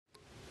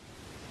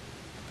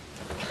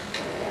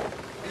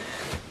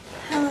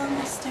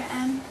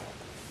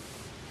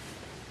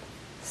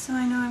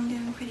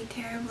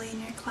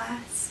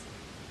class,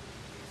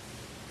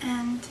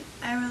 and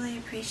I really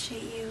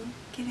appreciate you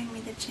giving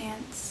me the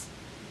chance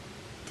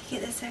to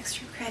get this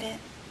extra credit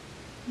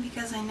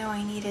because I know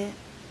I need it,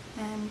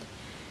 and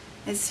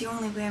it's the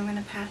only way I'm going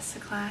to pass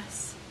the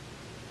class.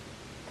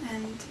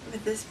 And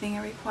with this being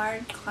a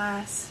required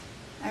class,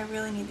 I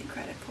really need the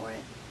credit for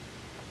it.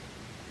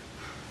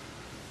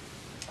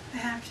 I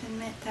have to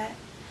admit that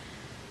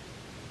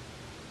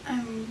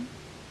I'm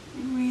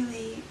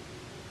really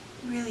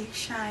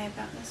shy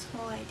about this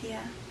whole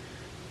idea.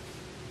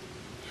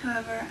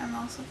 However, I'm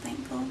also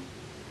thankful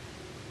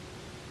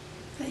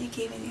that you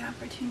gave me the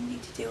opportunity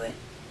to do it.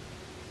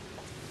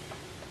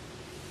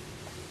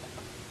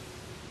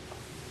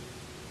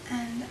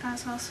 And I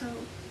was also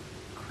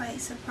quite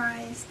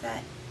surprised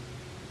that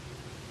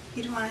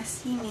you'd want to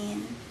see me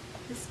in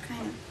this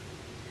kind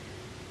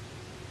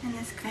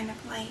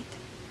of light.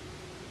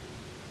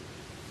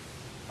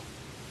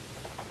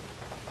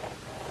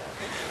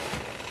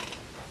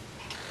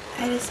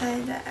 I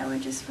decided that I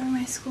would just wear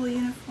my school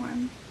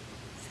uniform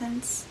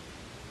since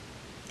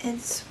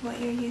it's what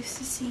you're used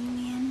to seeing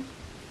me in.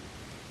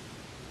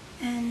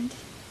 And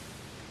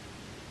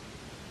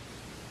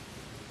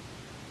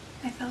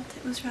I felt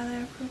it was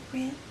rather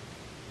appropriate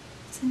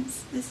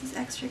since this is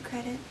extra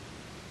credit.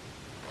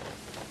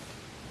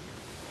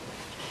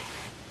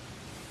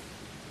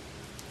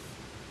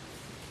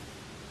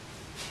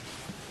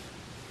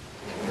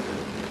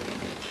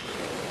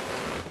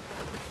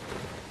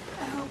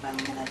 I hope I'm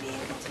gonna be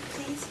able to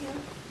please you.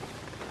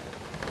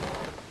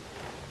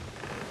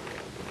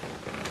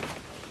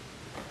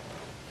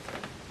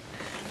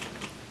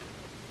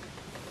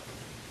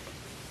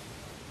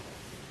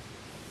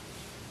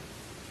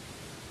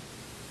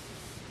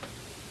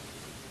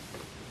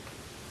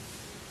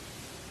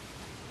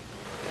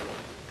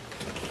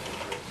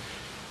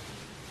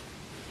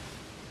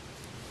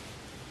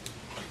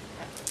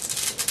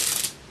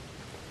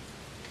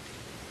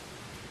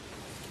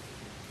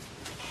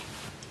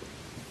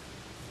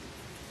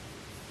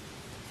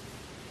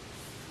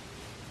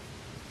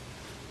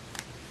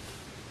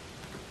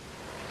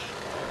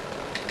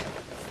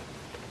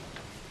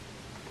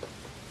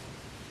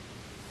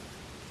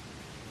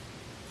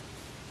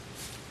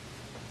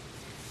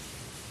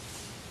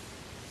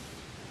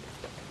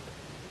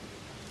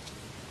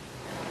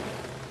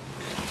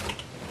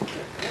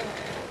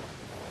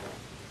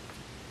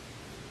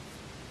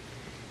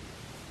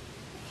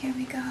 Here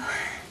we go.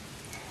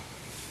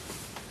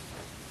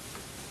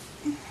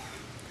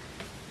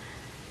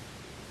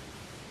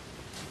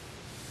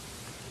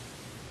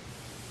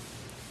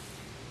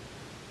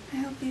 I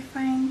hope you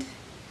find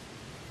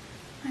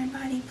my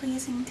body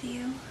pleasing to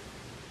you.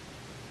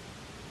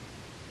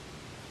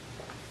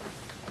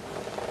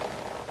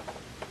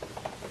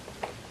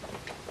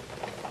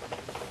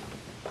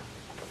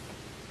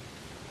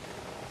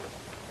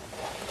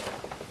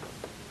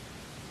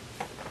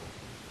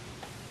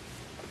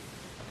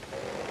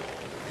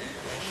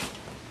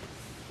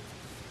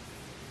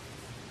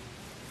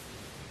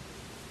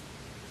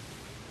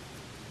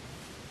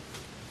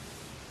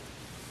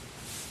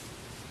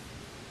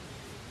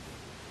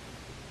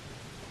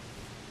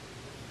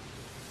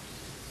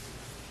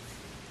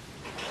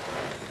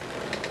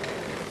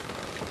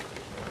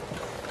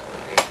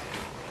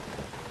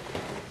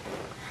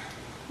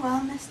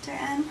 Well, Mr.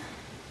 M,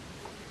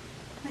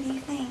 what do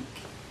you think?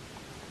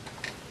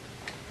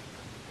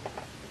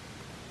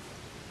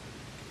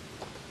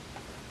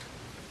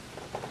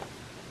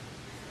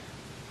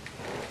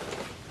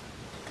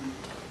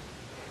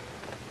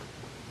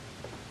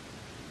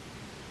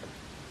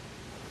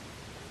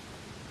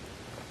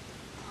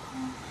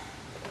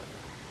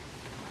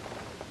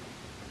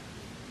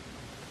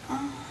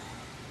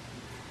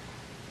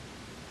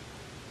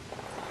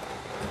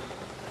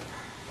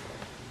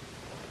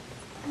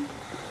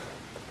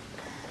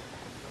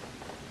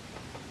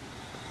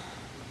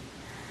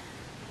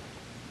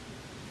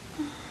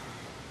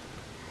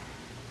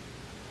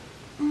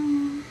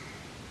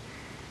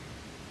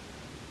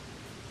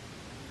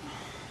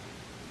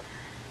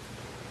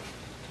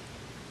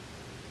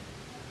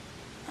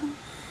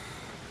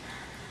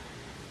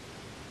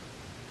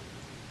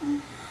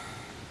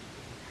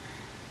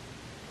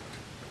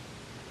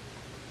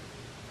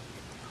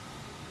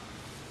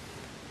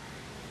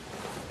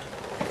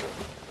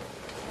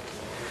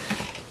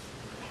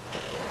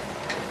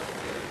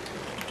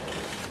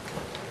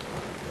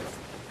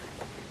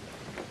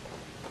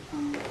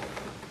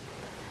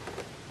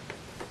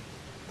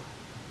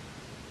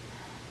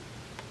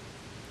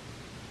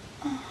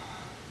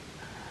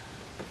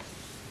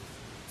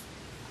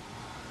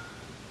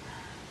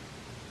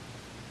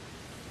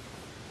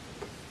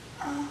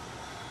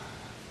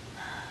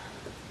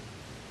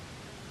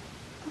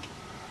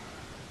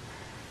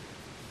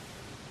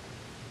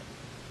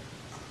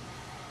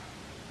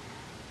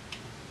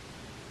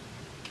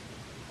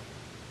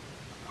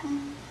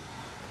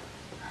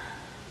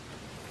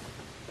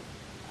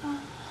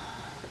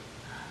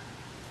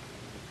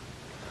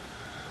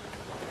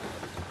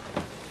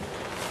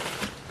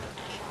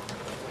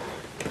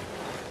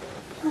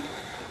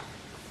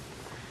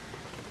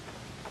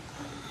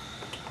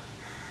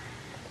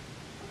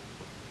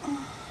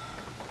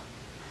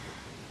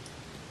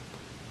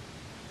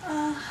 Mr.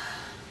 M.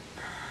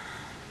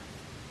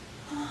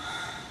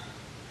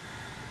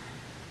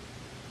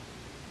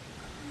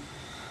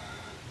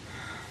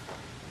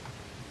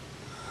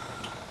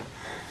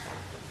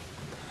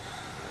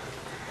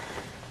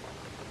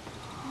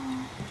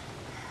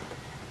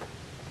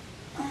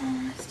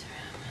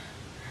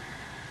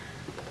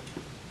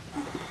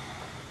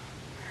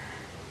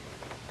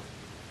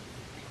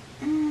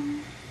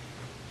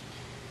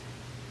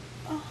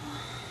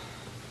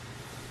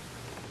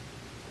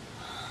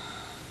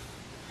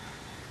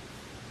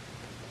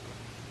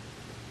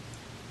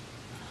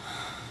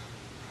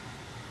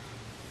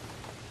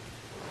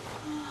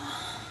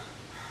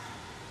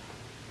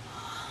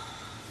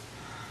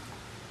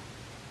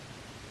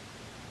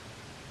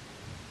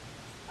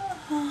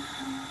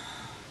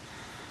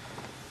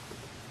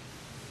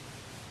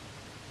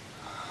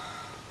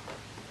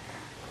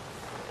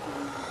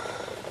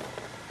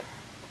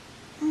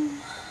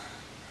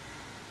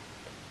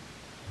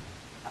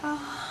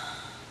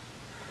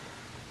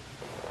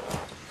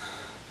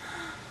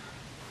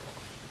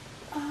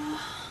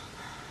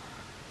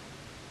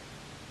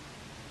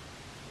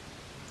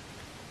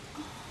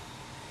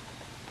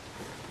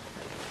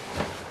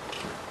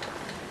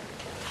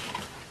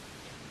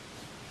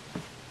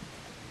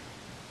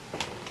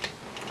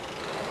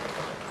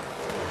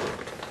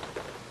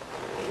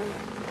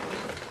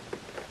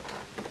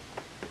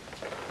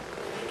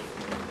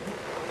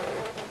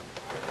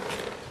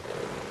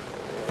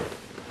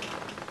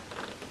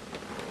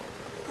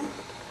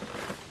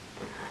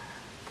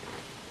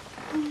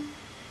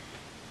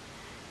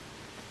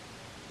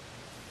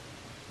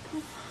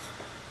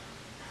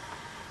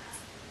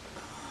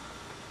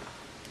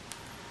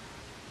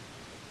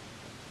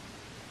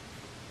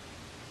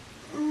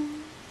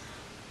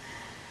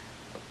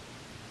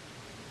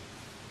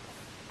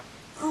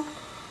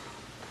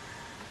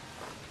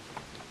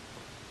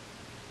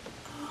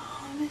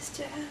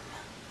 Mr. M.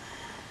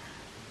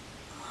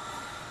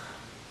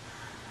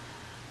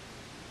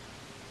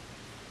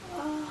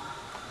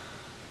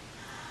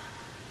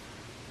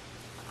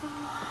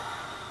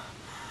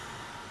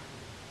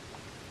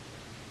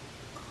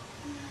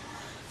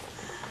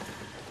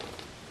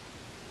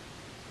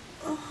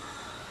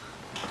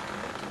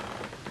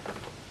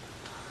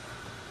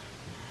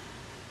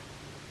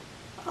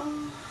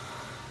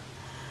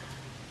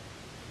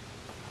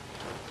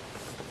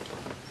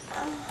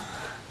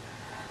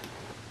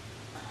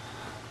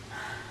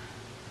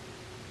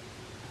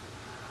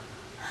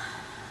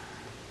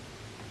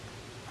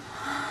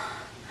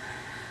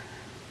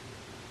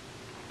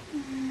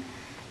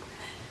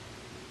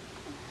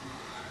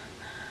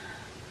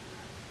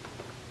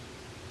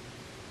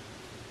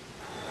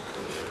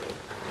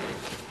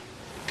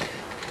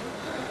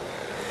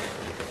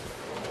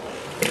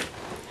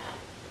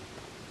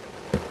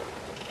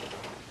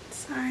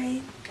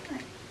 Sorry,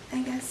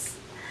 I guess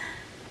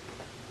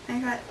I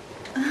got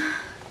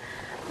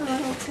a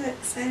little too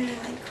excited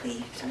and I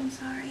queefed. I'm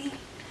sorry.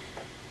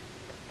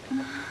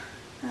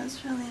 That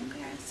was really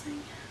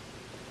embarrassing.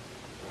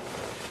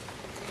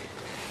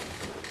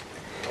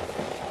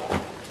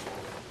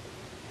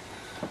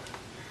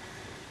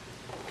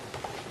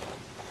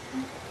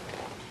 I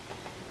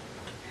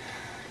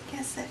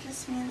guess that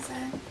just means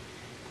that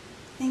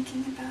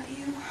thinking about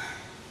you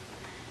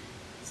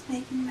is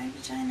making my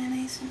vagina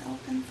nice and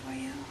open for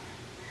you.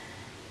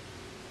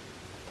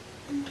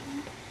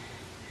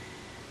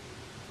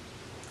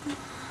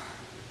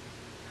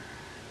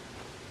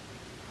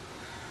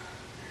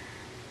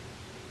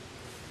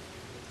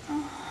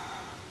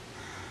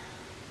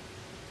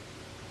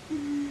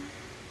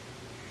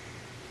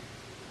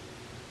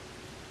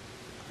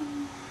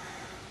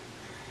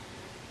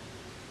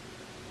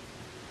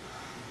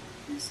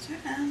 Mr.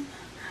 M.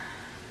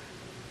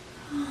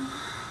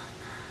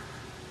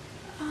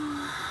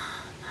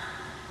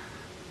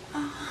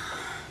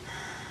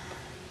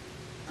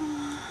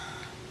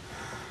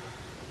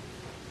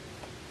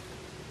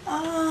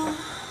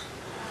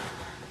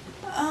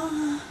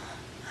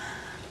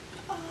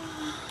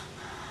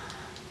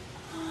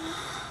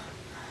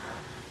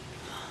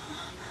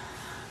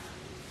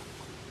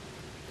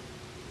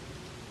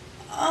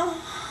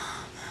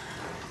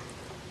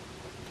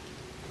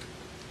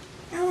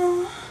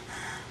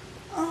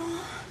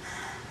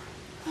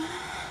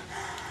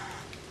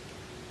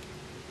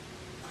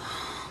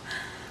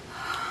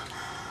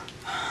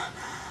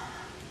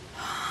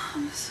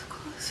 I'm so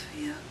close for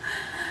you.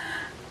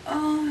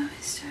 Oh,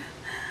 Mr.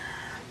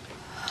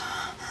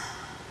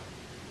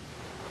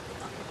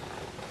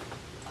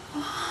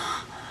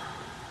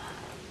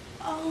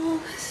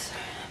 Oh, Mr.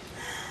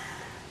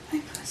 My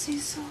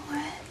pussy's so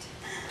wet.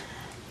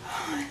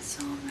 Oh, it's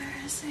so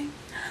embarrassing.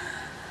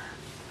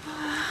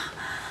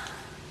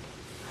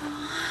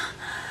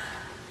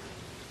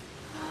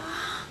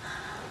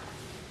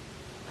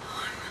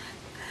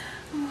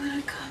 I'm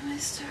gonna come,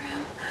 Mr.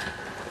 M.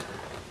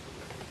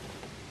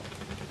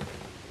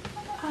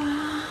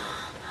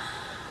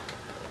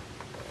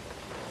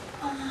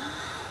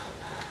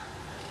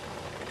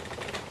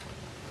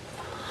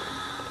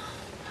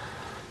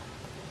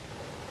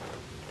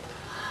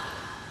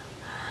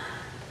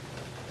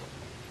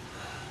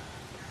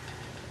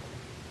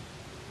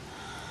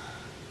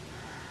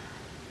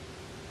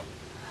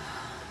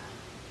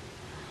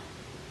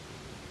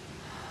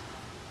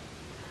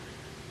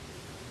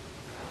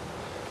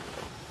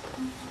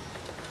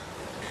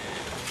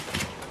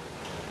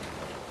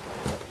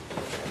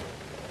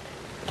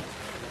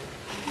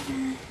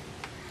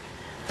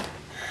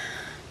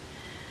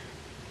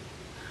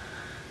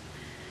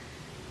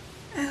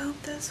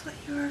 is what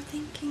you were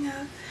thinking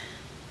of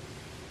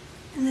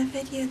in the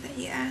video that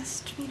you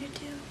asked me to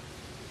do.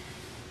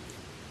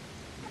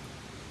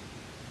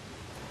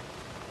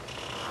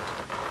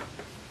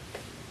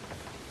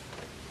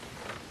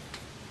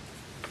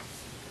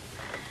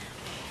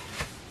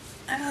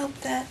 I hope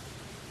that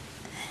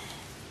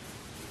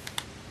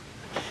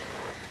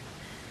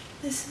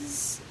this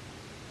is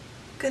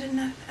good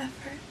enough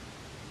effort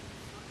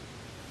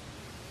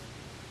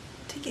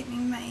to get me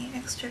my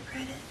extra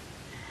credit.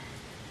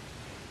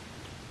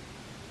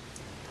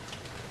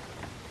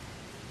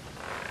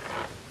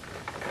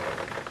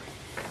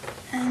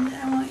 And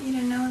I want you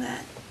to know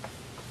that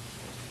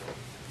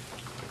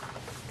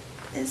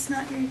it's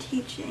not your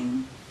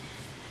teaching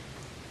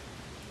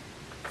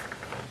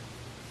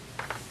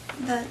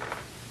that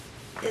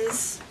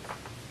is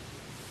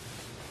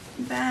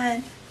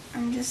bad.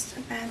 I'm just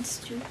a bad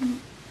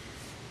student.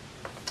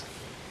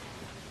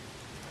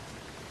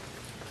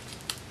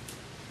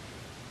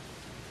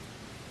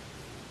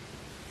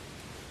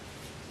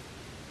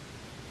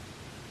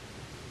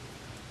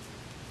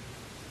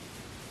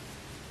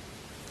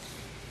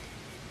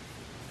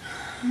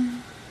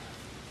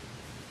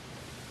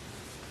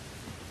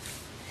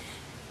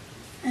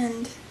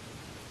 And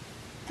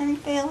I'm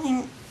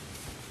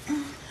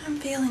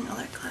failing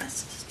other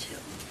classes too.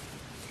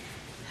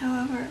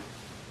 However,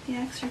 the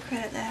extra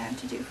credit that I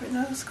have to do for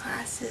those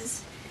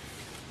classes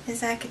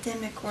is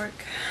academic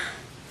work.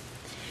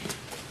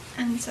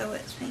 And so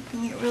it's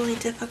making it really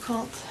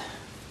difficult.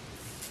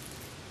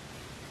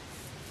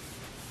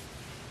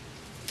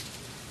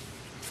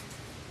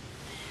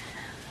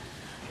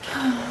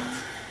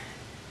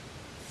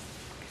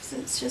 Because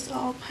it's just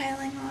all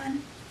piling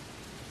on.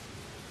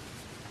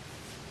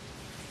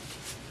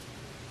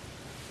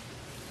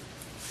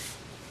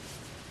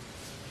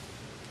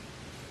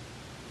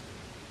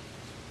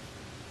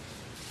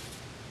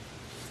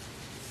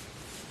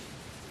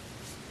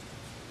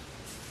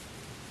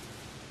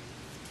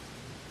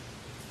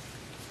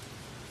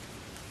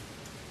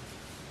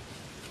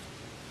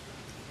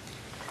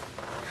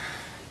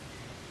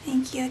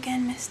 Thank you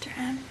again, Mr.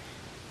 M.